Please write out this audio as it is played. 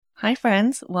Hi,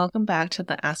 friends. Welcome back to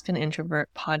the Ask an Introvert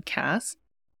podcast.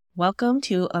 Welcome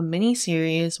to a mini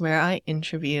series where I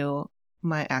interview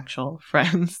my actual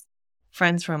friends,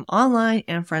 friends from online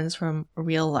and friends from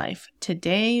real life.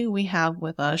 Today we have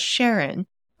with us Sharon,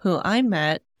 who I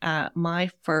met at my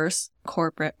first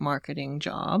corporate marketing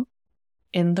job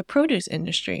in the produce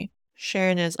industry.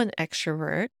 Sharon is an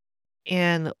extrovert.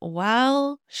 And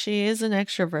while she is an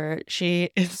extrovert, she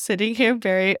is sitting here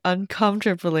very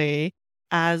uncomfortably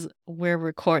as we're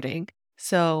recording.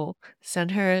 So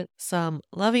send her some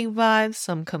loving vibes,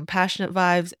 some compassionate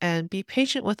vibes, and be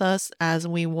patient with us as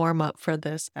we warm up for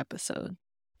this episode.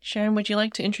 Sharon, would you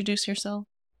like to introduce yourself?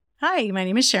 Hi, my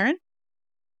name is Sharon.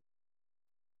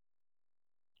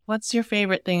 What's your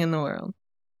favorite thing in the world?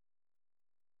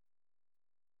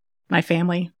 My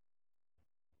family.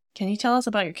 Can you tell us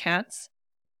about your cats?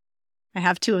 I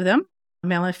have two of them,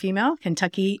 male and female,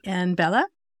 Kentucky and Bella.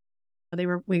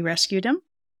 We rescued them,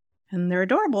 and they're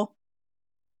adorable.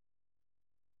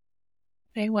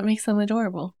 Hey, what makes them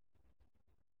adorable?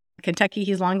 Kentucky,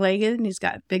 he's long-legged, and he's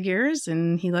got big ears,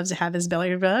 and he loves to have his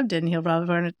belly rubbed, and he'll roll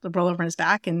over on his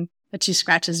back and let you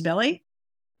scratch his belly.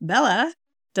 Bella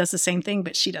does the same thing,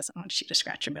 but she doesn't want you to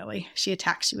scratch her belly. She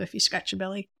attacks you if you scratch her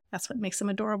belly. That's what makes them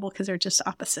adorable, because they're just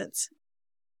opposites.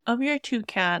 Of your two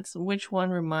cats, which one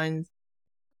reminds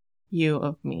you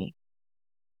of me?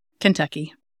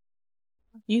 Kentucky.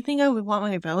 You think I would want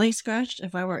my belly scratched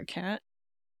if I were a cat?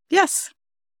 Yes.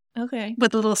 Okay.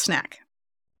 With a little snack.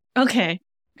 Okay.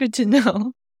 Good to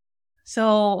know.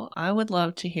 So I would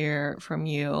love to hear from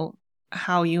you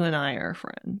how you and I are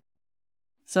friends.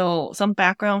 So some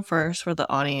background first for the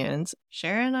audience.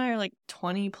 Sharon and I are like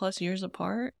 20 plus years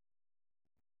apart.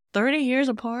 30 years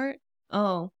apart?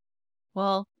 Oh,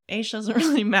 well, age doesn't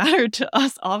really matter to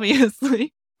us,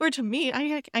 obviously. Or to me,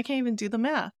 I can't even do the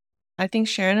math. I think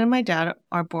Sharon and my dad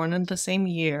are born in the same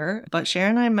year, but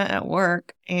Sharon and I met at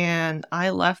work, and I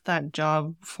left that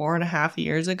job 4.5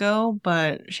 years ago,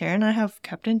 but Sharon and I have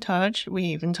kept in touch. We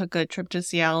even took a trip to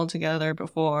Seattle together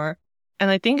before, and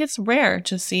I think it's rare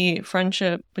to see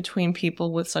friendship between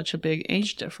people with such a big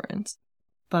age difference,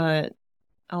 but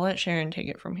I'll let Sharon take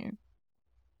it from here.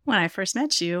 When I first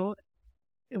met you,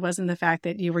 it wasn't the fact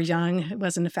that you were young. It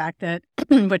wasn't the fact that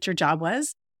what your job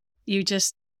was. You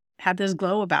just had this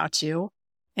glow about you,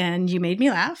 and you made me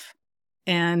laugh,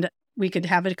 and we could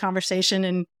have a conversation,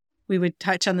 and we would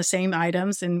touch on the same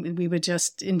items, and we would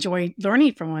just enjoy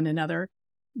learning from one another.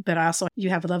 But also,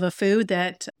 you have a love of food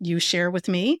that you share with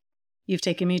me. You've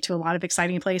taken me to a lot of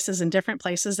exciting places and different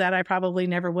places that I probably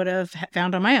never would have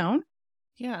found on my own.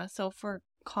 Yeah, so for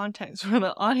context for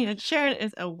the audience, Sharon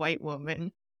is a white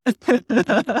woman.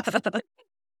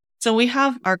 So we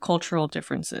have our cultural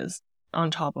differences on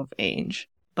top of age.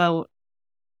 But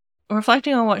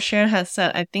reflecting on what Sharon has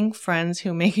said, I think friends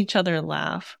who make each other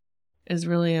laugh is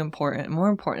really important, more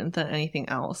important than anything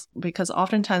else. Because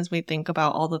oftentimes we think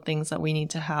about all the things that we need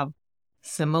to have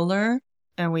similar,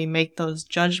 and we make those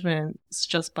judgments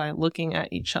just by looking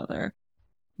at each other.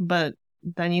 But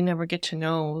then you never get to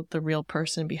know the real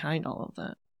person behind all of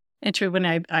that. And true,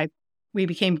 when we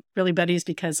became really buddies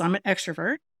because I'm an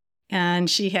extrovert, and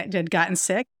she had gotten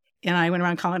sick, and I went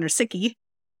around calling her Sickie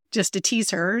just to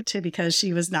tease her because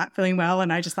she was not feeling well.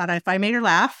 And I just thought if I made her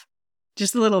laugh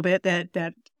just a little bit,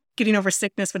 that getting over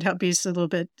sickness would help be just a little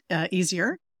bit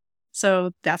easier.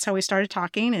 So that's how we started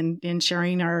talking and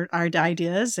sharing our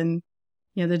ideas and,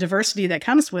 the diversity that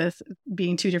comes with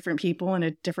being two different people in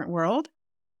a different world.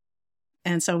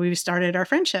 And so we started our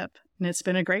friendship, and it's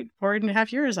been a great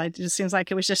 4.5 years. It just seems like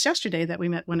it was just yesterday that we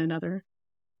met one another.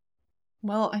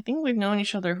 Well, I think we've known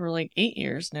each other for like 8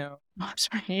 years now. Oh, I'm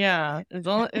sorry. Yeah, it's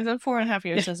been 4.5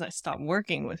 years since I stopped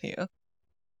working with you.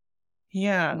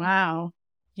 Yeah. Wow.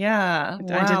 Yeah.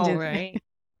 Wow, didn't right?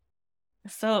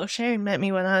 So Sharon met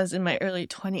me when I was in my early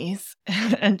 20s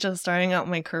and just starting out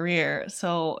my career.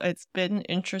 So it's been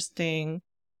interesting.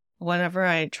 Whenever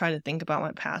I try to think about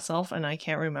my past self and I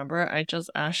can't remember, I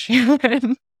just ask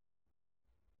Sharon.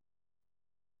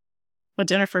 Well,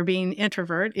 Jennifer, being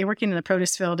introvert, working in the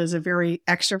produce field is a very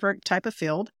extrovert type of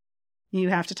field. You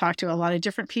have to talk to a lot of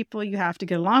different people. You have to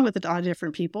get along with a lot of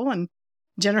different people. And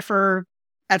Jennifer,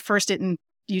 at first, didn't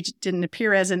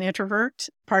appear as an introvert.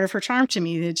 Part of her charm to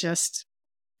me is just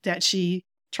that she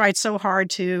tried so hard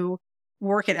to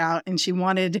work it out, and she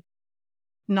wanted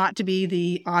not to be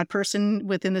the odd person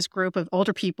within this group of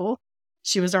older people.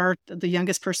 She was the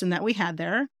youngest person that we had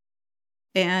there.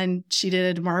 And she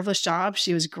did a marvelous job.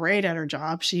 She was great at her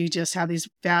job. She just had these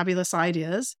fabulous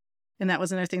ideas. And that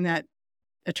was another thing that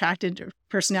attracted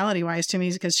personality-wise to me,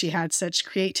 because she had such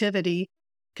creativity,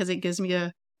 because it gives me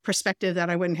a perspective that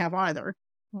I wouldn't have either.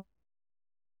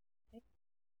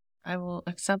 I will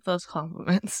accept those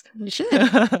compliments. You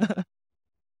should.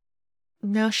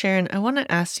 Now, Sharon, I want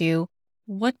to ask you,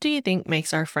 what do you think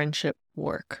makes our friendship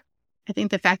work? I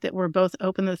think the fact that we're both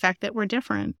open to the fact that we're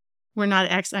different. I'm not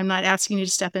asking you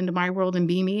to step into my world and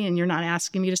be me, and you're not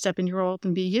asking me to step in your world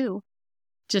and be you.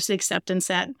 Just the acceptance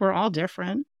that we're all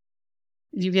different.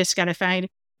 You just got to find,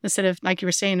 instead of, like you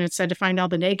were saying, instead of find all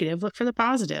the negative, look for the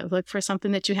positive. Look for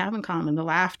something that you have in common, the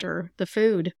laughter, the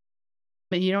food.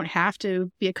 But you don't have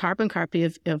to be a carbon copy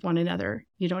of one another.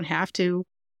 You don't have to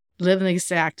live in the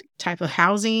exact type of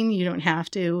housing. You don't have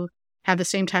to have the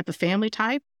same type of family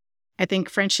type. I think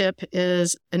friendship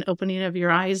is an opening of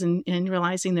your eyes and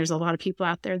realizing there's a lot of people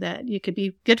out there that you could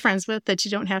be good friends with that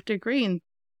you don't have to agree. And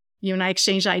you and I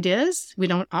exchange ideas. We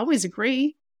don't always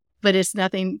agree, but it's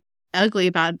nothing ugly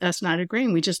about us not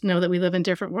agreeing. We just know that we live in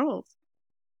different worlds.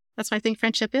 That's what I think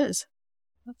friendship is.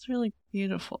 That's really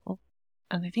beautiful.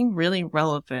 And I think really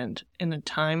relevant in a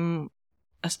time,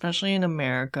 especially in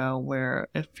America, where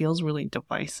it feels really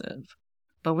divisive.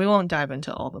 But we won't dive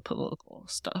into all the political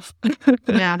stuff.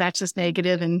 Yeah, that's just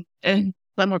negative and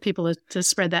let more people to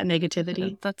spread that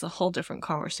negativity. That's a whole different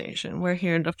conversation. We're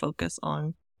here to focus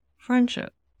on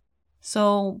friendship.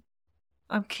 So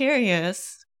I'm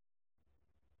curious,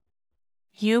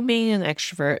 you being an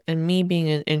extrovert and me being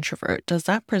an introvert, does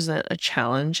that present a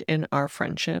challenge in our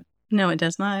friendship? No, it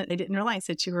does not. I didn't realize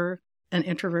that you were an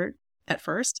introvert at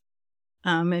first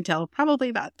until probably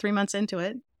about 3 months into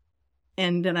it.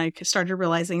 And then I started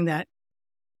realizing that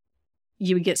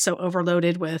you would get so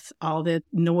overloaded with all the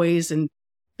noise and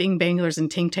bing banglers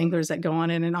and ting tanglers that go on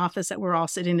in an office that we're all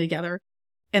sitting together,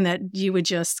 and that you would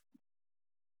just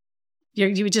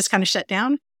kind of shut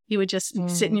down. You would just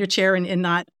sit in your chair and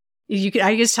not.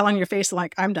 I just tell on your face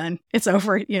like, I'm done. It's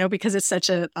over. Because it's such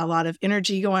a lot of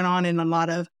energy going on and a lot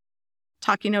of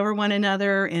talking over one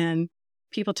another and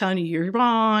people telling you you're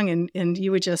wrong, and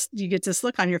you get this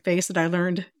look on your face that I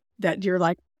learned that you're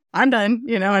like, I'm done,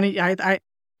 and I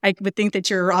would think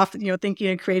that you're off, thinking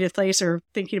a creative place or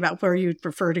thinking about where you'd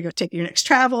prefer to go take your next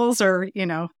travels or,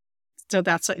 so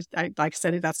that's, like I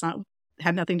said, that's not,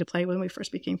 had nothing to play when we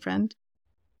first became friends.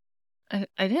 I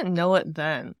didn't know it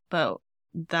then, but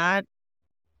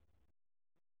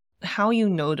how you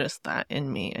noticed that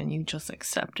in me and you just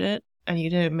accept it and you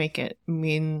didn't make it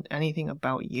mean anything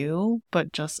about you,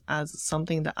 but just as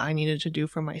something that I needed to do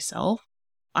for myself.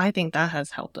 I think that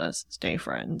has helped us stay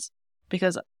friends,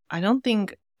 because I don't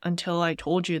think until I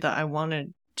told you that I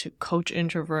wanted to coach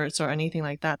introverts or anything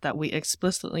like that, that we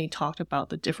explicitly talked about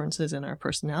the differences in our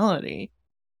personality.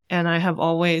 And I have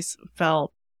always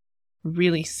felt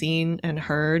really seen and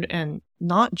heard and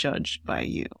not judged by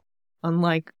you,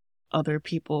 unlike other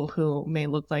people who may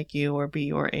look like you or be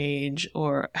your age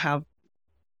or have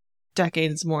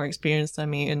decades more experience than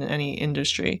me in any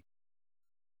industry.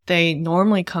 They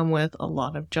normally come with a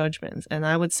lot of judgments. And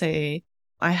I would say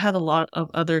I had a lot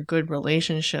of other good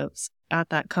relationships at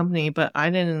that company, but I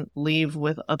didn't leave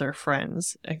with other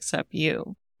friends except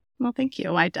you. Well, thank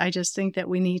you. I just think that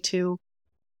we need to,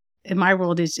 in my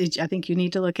world, I think you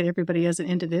need to look at everybody as an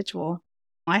individual.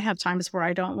 I have times where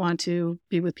I don't want to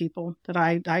be with people, that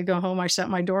I go home, I shut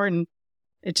my door, and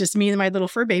it's just me and my little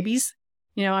fur babies.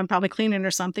 I'm probably cleaning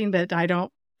or something, but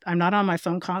I'm not on my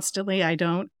phone constantly.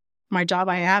 My job,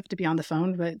 I have to be on the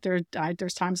phone, but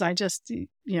there's times I just,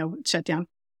 shut down.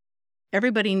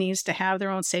 Everybody needs to have their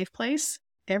own safe place.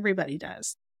 Everybody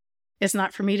does. It's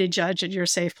not for me to judge that your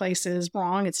safe place is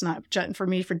wrong. It's not for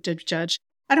me to judge.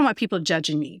 I don't want people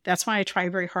judging me. That's why I try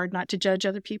very hard not to judge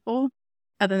other people,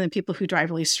 other than people who drive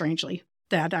really strangely.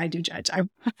 That I do judge.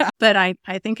 But I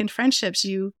think in friendships,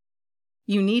 you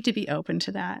need to be open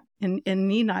to that and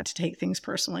need not to take things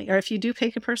personally. Or if you do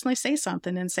take it personally, say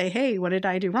something and say, hey, what did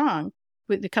I do wrong?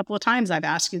 A couple of times I've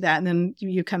asked you that, and then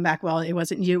you come back, well, it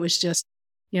wasn't you. It was just,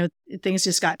 things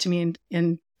just got to me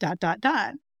and ...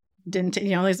 Didn't,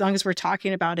 as long as we're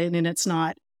talking about it and it's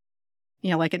not,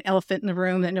 like an elephant in the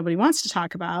room that nobody wants to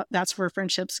talk about, that's where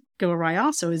friendships go awry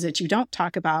also, is that you don't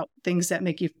talk about things that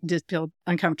make you just feel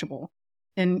uncomfortable.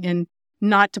 And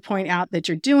not to point out that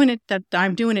you're doing it, that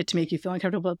I'm doing it to make you feel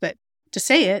uncomfortable, but to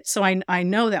say it so I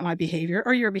know that my behavior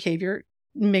or your behavior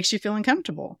makes you feel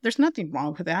uncomfortable. There's nothing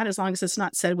wrong with that, as long as it's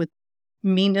not said with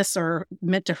meanness or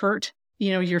meant to hurt,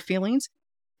 your feelings.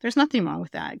 There's nothing wrong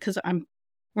with that, because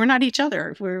we're not each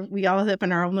other. We all live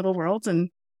in our own little worlds and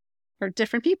are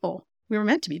different people. We were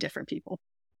meant to be different people.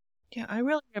 Yeah, I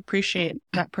really appreciate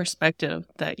that perspective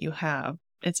that you have.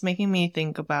 It's making me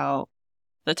think about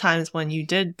the times when you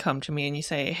did come to me and you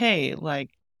say, hey, like,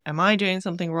 am I doing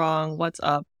something wrong? What's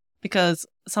up? Because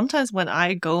sometimes when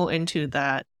I go into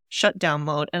that shutdown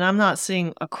mode, and I'm not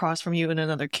sitting across from you in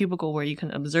another cubicle where you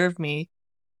can observe me.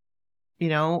 You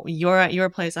know, you're at your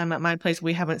place, I'm at my place,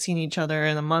 we haven't seen each other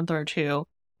in a month or two,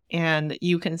 and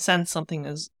you can sense something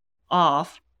is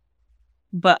off,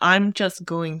 but I'm just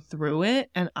going through it,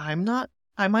 and I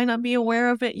might not be aware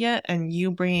of it yet, and you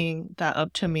bringing that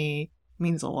up to me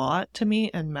means a lot to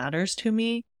me and matters to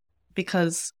me,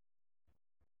 because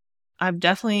I've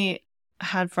definitely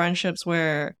had friendships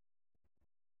where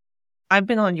I've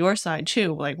been on your side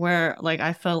too, like where like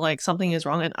I feel like something is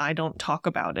wrong and I don't talk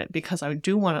about it because I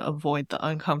do want to avoid the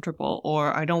uncomfortable,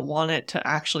 or I don't want it to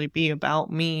actually be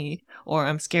about me, or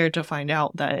I'm scared to find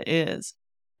out that it is.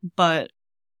 But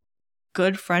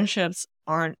good friendships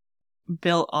aren't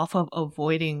built off of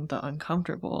avoiding the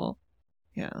uncomfortable.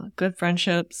 Yeah, good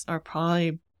friendships are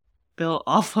probably built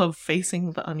off of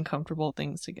facing the uncomfortable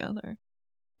things together.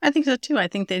 I think so too. I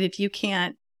think that if you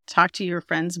can't talk to your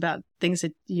friends about things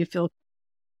that you feel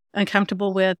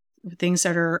uncomfortable with, things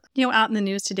that are, out in the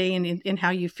news today, and how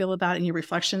you feel about it and your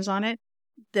reflections on it,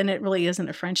 then it really isn't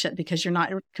a friendship, because you're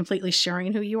not completely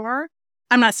sharing who you are.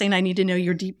 I'm not saying I need to know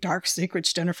your deep, dark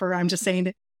secrets, Jennifer. I'm just saying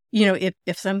that,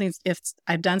 if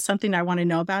I've done something, I want to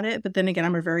know about it. But then again,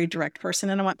 I'm a very direct person,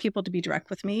 and I want people to be direct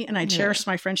with me, and I cherish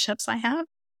my friendships I have.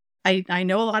 I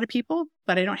know a lot of people,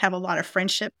 but I don't have a lot of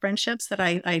friendships that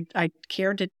I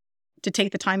care to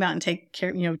take the time out and take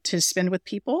care, to spend with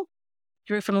people.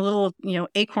 Grew from a little,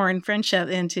 acorn friendship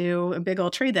into a big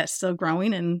old tree that's still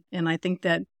growing. And I think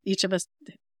that each of us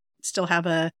still have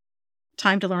a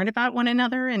time to learn about one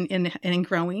another and in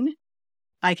growing.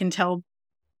 I can tell,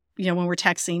 when we're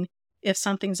texting, if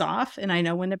something's off, and I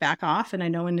know when to back off, and I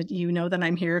know when that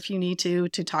I'm here if you need to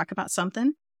talk about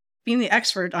something. Being the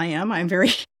expert I am, I'm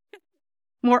very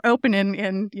more open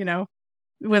and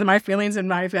with my feelings,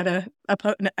 and I've got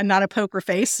not a poker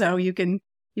face, so you can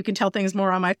tell things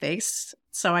more on my face.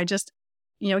 So I just,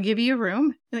 give you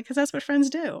room, because that's what friends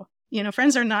do.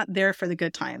 Friends are not there for the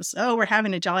good times. Oh, we're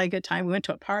having a jolly good time. We went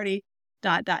to a party, ...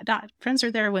 Friends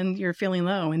are there when you're feeling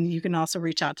low, and you can also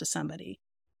reach out to somebody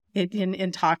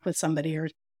and talk with somebody, or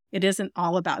it isn't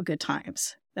all about good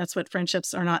times. That's what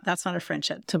friendships are not. That's not a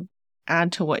friendship. To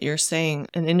add to what you're saying,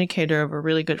 an indicator of a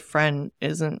really good friend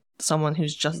isn't someone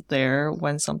who's just there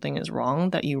when something is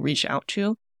wrong that you reach out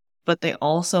to, but they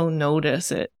also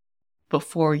notice it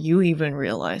before you even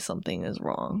realize something is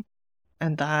wrong.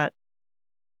 And that,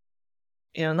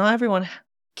 not everyone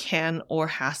can or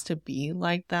has to be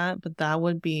like that, but that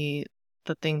would be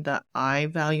the thing that I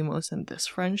value most in this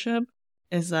friendship,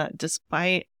 is that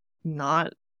despite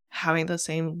not having the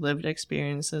same lived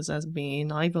experiences as me,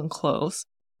 not even close,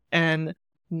 and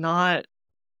not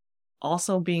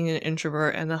also being an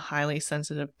introvert and a highly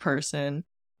sensitive person,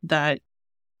 that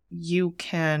you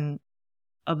can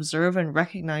observe and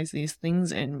recognize these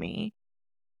things in me.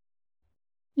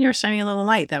 You're shining a little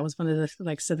light. That was one of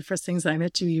the first things that I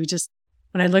met you. You just,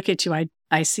 when I look at you,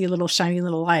 I see a little shiny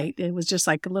little light. It was just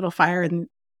like a little fire, and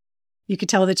you could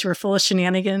tell that you were full of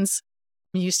shenanigans.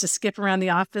 You used to skip around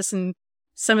the office, and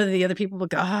some of the other people would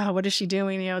go, what is she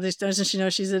doing? Doesn't she know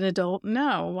she's an adult?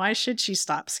 No. Why should she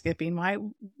stop skipping?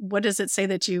 What does it say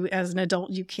that you, as an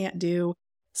adult, you can't do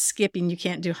skipping? You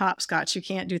can't do hopscotch. You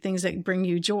can't do things that bring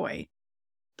you joy.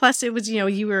 Plus, it was,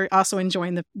 you were also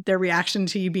enjoying their reaction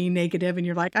to you being negative, and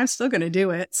you're like, I'm still going to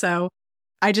do it. So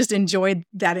I just enjoyed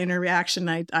that interaction.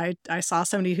 I saw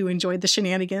somebody who enjoyed the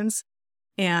shenanigans,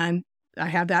 and I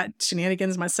have that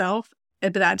shenanigans myself.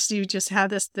 But that's, you just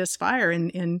have this fire,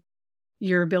 and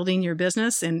you're building your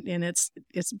business, and it's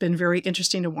been very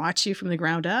interesting to watch you from the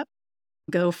ground up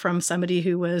go from somebody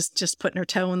who was just putting her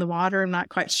toe in the water and not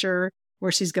quite sure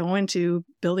where she's going, to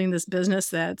building this business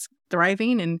that's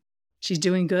thriving, and she's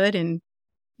doing good, and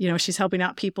she's helping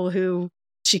out people who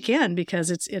she can,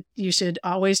 because you should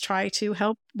always try to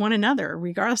help one another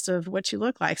regardless of what you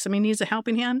look like. Somebody needs a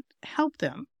helping hand, help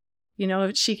them.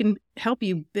 She can help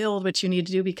you build what you need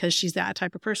to do, because she's that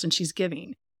type of person. She's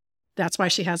giving. That's why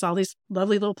she has all these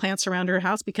lovely little plants around her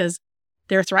house, because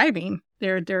they're thriving.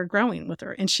 They're growing with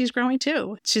her, and she's growing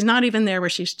too. She's not even there where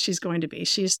she's going to be.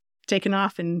 She's taken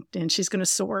off, and she's going to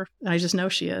soar. I just know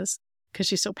she is, because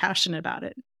she's so passionate about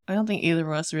it. I don't think either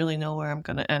of us really know where I'm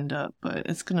going to end up, but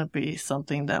it's going to be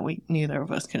something that neither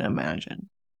of us can imagine.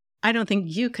 I don't think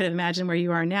you could imagine where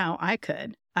you are now. I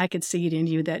could see it in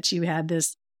you, that you had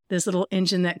this little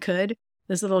engine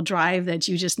this little drive that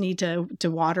you just need to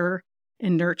water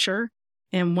and nurture.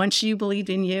 And once you believed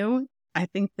in you, I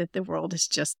think that the world is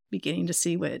just beginning to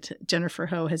see what Jennifer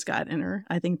Ho has got in her.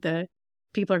 I think that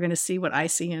people are going to see what I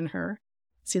see in her,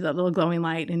 see that little glowing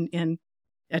light, and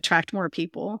attract more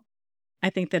people. I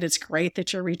think that it's great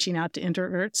that you're reaching out to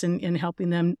introverts and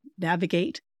helping them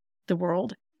navigate the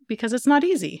world because it's not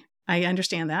easy. I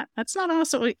understand that. That's not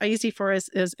also easy for us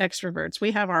as extroverts.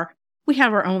 We have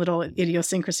our own little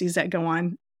idiosyncrasies that go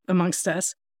on amongst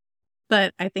us.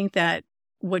 But I think that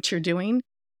what you're doing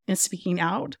and speaking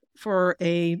out for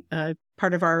a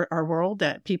part of our world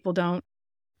that people don't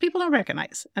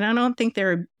recognize. And I don't think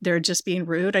they're just being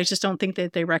rude. I just don't think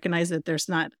that they recognize that there's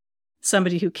not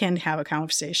somebody who can have a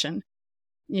conversation.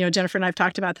 You know, Jennifer and I've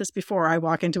talked about this before. I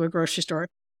walk into a grocery store.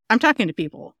 I'm talking to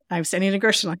people. I'm standing in a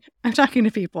grocery line. I'm talking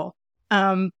to people.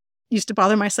 Used to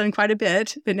bother my son quite a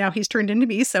bit, but now he's turned into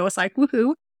me. So it's like,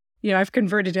 woohoo. You know, I've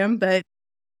converted him, but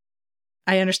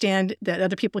I understand that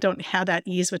other people don't have that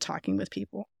ease with talking with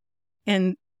people.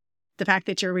 And the fact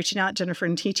that you're reaching out, Jennifer,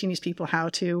 and teaching these people how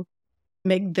to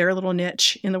make their little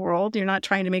niche in the world. You're not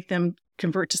trying to make them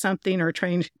convert to something or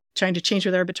trying to change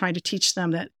who they are, but trying to teach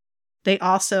them that they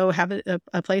also have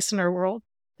a place in our world,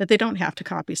 that they don't have to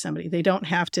copy somebody. They don't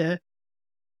have to,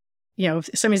 you know, if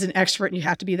somebody's an extrovert and you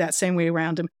have to be that same way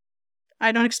around them.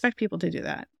 I don't expect people to do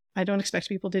that. I don't expect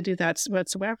people to do that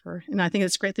whatsoever. And I think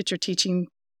it's great that you're teaching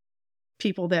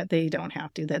people that they don't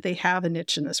have to, that they have a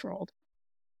niche in this world.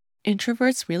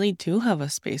 Introverts really do have a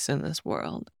space in this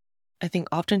world. I think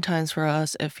oftentimes for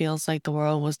us, it feels like the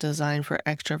world was designed for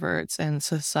extroverts and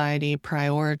society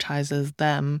prioritizes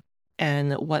them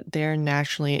and what they're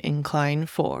naturally inclined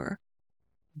for.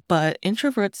 But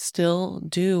introverts still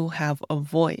do have a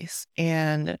voice.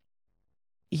 And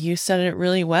you said it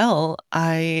really well.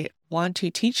 I want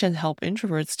to teach and help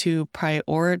introverts to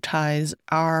prioritize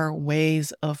our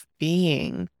ways of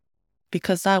being,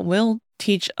 because that will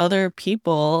teach other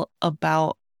people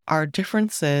about our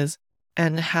differences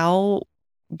and how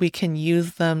we can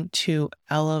use them to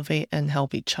elevate and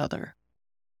help each other.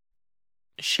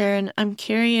 Sharon, I'm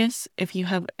curious if you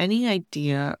have any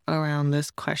idea around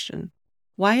this question.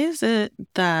 Why is it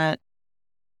that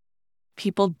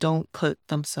people don't put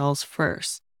themselves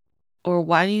first? Or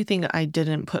why do you think I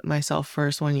didn't put myself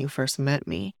first when you first met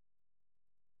me?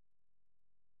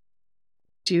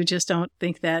 You just don't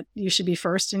think that you should be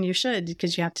first, and you should,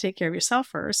 because you have to take care of yourself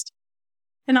first.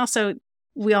 And also,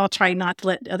 we all try not to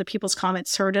let other people's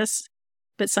comments hurt us,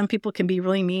 but some people can be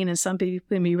really mean and some people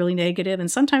can be really negative, and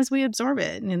sometimes we absorb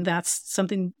it. And that's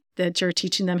something that you're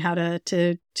teaching them how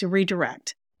to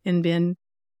redirect. And then,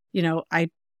 you know,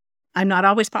 I'm not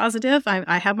always positive.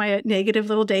 I have my negative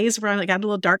little days where I got a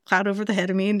little dark cloud over the head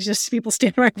of me and just people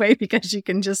stand the right way because you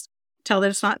can just tell that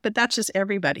it's not, but that's just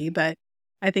everybody. But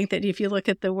I think that if you look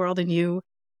at the world and you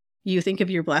think of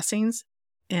your blessings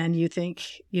and you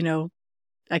think, you know,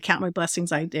 I count my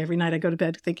blessings. Every night I go to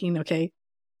bed thinking, okay,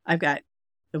 I've got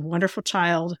a wonderful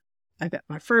child. I've got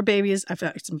my fur babies. I've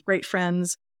got some great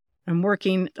friends. I'm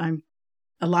working. I'm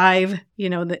alive. You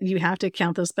know, that you have to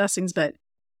count those blessings. But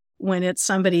when it's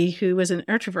somebody who is an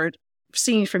introvert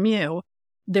seeing from you,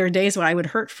 there are days when I would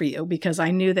hurt for you because I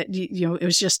knew that, you know, it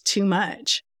was just too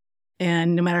much.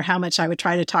 And no matter how much I would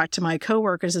try to talk to my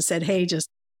coworkers and said, hey, just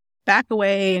back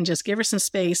away and just give her some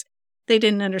space, they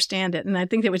didn't understand it. And I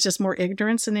think it was just more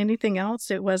ignorance than anything else.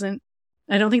 It wasn't,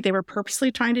 I don't think they were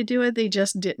purposely trying to do it. They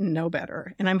just didn't know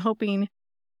better. And I'm hoping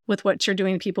with what you're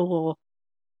doing, people will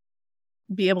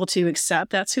be able to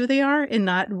accept that's who they are and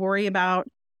not worry about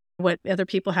what other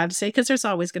people have to say, because there's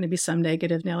always going to be some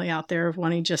negative Nelly out there of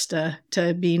wanting just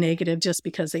to be negative just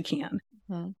because they can.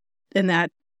 Mm-hmm. And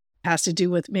that has to do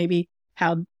with maybe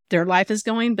how their life is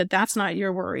going, but that's not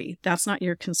your worry. That's not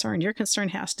your concern. Your concern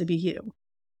has to be you.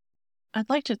 I'd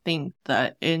like to think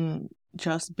that in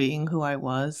just being who I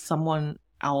was, someone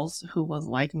else who was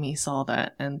like me saw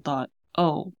that and thought,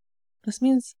 oh, this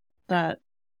means that,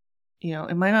 you know,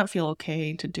 it might not feel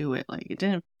okay to do it. Like, it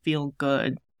didn't feel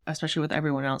good, especially with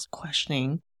everyone else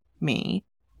questioning me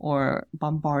or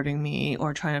bombarding me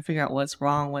or trying to figure out what's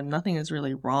wrong when nothing is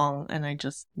really wrong and I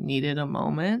just needed a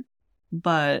moment.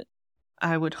 But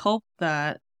I would hope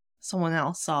that someone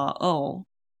else saw, oh,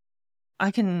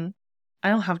 I don't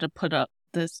have to put up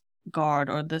this guard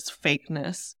or this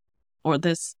fakeness or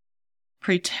this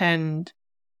pretend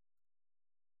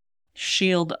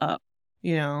shield up,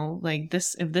 you know, like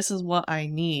this, if this is what I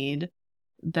need,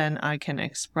 then I can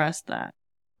express that.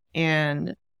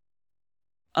 And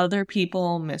other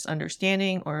people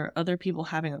misunderstanding or other people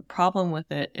having a problem with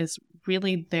it is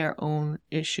really their own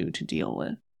issue to deal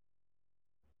with.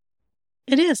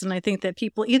 It is. And I think that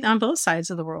people on both sides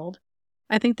of the world,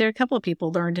 I think there are a couple of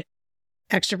people learned,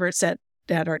 extroverts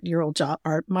that are your old job,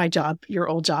 or my job, your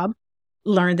old job,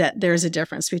 learned that there's a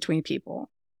difference between people.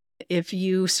 If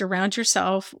you surround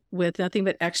yourself with nothing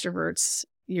but extroverts,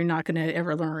 you're not going to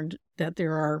ever learn that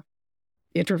there are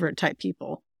introvert type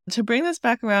people. To bring this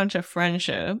back around to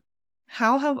friendship,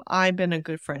 how have I been a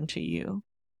good friend to you?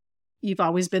 You've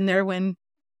always been there when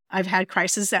I've had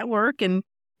crisis at work and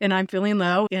I'm feeling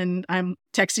low and I'm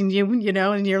texting you,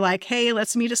 and you're like, hey,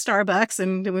 let's meet at Starbucks.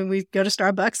 And when we go to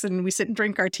Starbucks and we sit and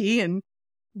drink our tea and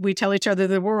we tell each other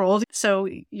the world. So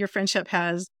your friendship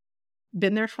has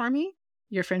been there for me.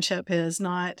 Your friendship is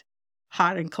not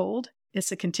hot and cold.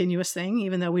 It's a continuous thing,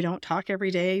 even though we don't talk every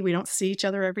day. We don't see each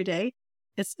other every day.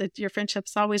 Your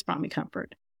friendship's always brought me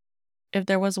comfort. If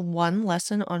there was one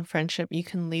lesson on friendship you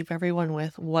can leave everyone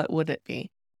with, what would it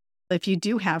be? If you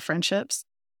do have friendships,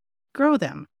 grow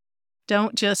them.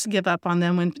 Don't just give up on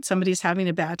them when somebody's having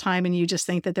a bad time and you just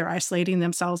think that they're isolating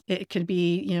themselves. It could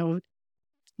be,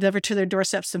 deliver to their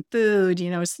doorstep some food,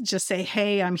 just say,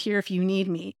 hey, I'm here if you need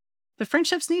me. But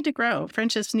friendships need to grow.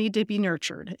 Friendships need to be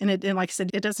nurtured. And like I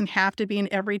said, it doesn't have to be an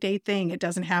everyday thing. It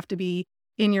doesn't have to be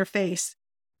in your face.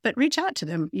 But reach out to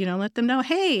them, let them know,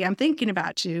 hey, I'm thinking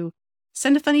about you.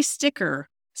 Send a funny sticker,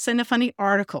 send a funny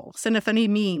article, send a funny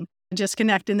meme. Just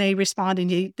connect and they respond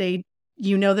and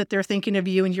you know that they're thinking of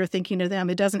you and you're thinking of them.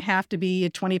 It doesn't have to be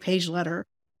a 20-page letter.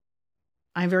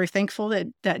 I'm very thankful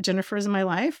that Jennifer is in my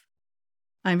life.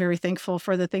 I'm very thankful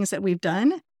for the things that we've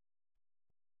done.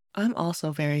 I'm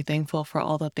also very thankful for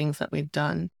all the things that we've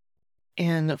done.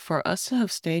 And for us to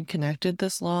have stayed connected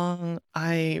this long,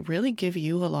 I really give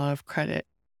you a lot of credit,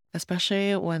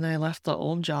 especially when I left the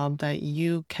old job that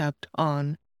you kept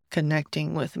on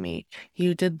connecting with me.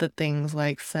 You did the things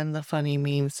like send the funny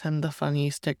memes, send the funny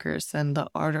stickers, send the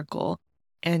article,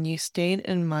 and you stayed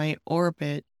in my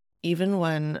orbit even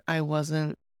when I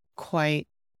wasn't quite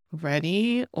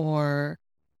ready or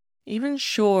even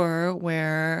sure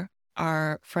where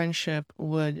our friendship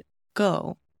would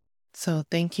go. So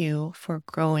thank you for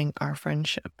growing our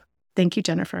friendship. Thank you,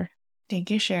 Jennifer.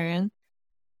 Thank you, Sharon.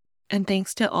 And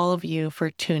thanks to all of you for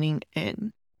tuning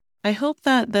in. I hope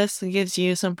that this gives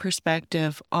you some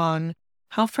perspective on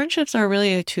how friendships are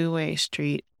really a two-way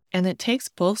street, and it takes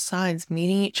both sides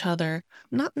meeting each other,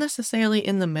 not necessarily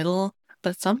in the middle,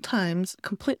 but sometimes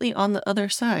completely on the other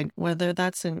side, whether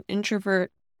that's an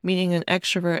introvert meeting an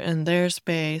extrovert in their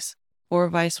space, or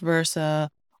vice versa,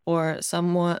 or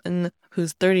someone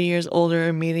who's 30 years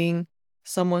older meeting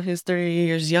someone who's 30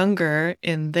 years younger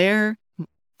in their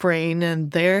brain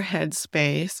and their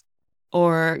headspace,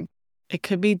 or it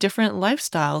could be different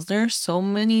lifestyles. There are so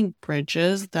many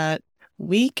bridges that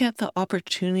we get the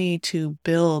opportunity to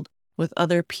build with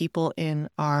other people in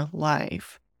our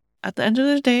life. At the end of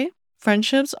the day,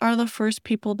 friendships are the first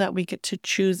people that we get to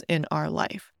choose in our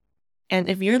life. And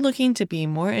if you're looking to be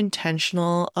more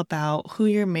intentional about who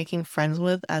you're making friends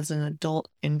with as an adult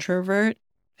introvert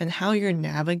and how you're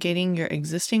navigating your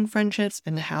existing friendships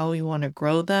and how you want to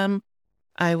grow them,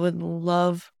 I would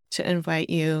love to invite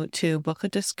you to book a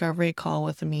discovery call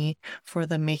with me for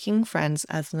the Making Friends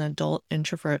as an Adult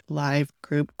Introvert live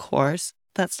group course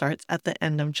that starts at the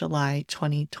end of July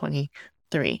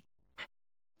 2023.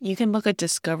 You can book a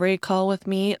discovery call with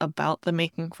me about the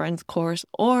Making Friends course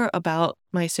or about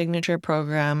my signature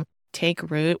program,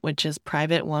 Take Root, which is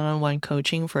private one-on-one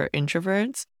coaching for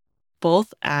introverts,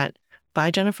 both at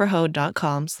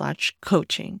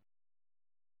byjenniferho.com/coaching.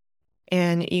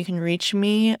 And you can reach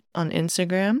me on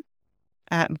Instagram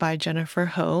at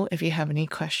byjenniferho if you have any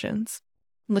questions.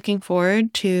 Looking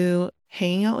forward to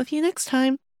hanging out with you next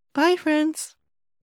time. Bye, friends.